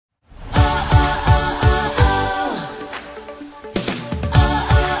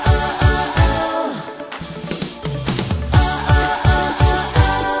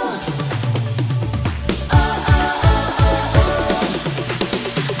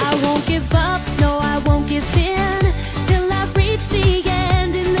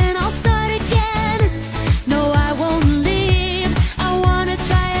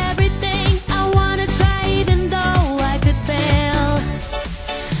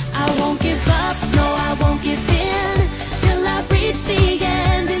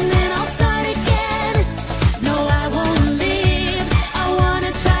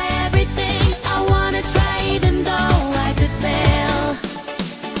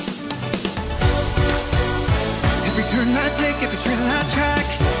turn I take, every trail I track,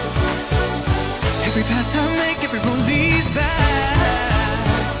 every path I make, every road leads back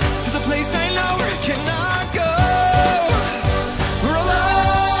to the place I know where I cannot go. Where I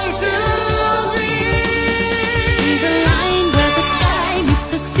long to be. See the line where the sky meets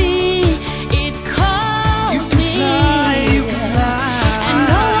the sea. It calls me. You can fly. And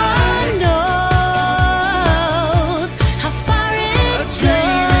no one knows how far it goes.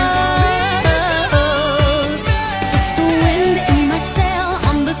 If the wind in my sail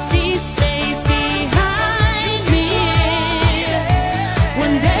on the sea stays behind me,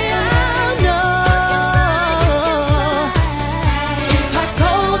 one day I'll know. If I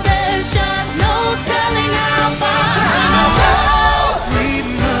go, there's just no telling how far I'll go.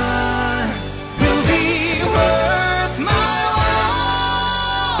 Freedom will be worth my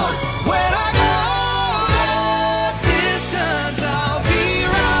while. When I go that distance, I'll be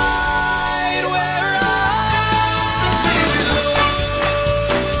right where I belong.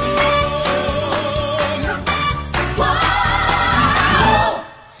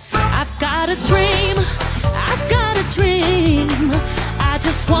 I've got a dream, I've got a dream. I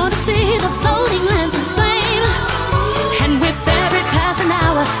just want to see the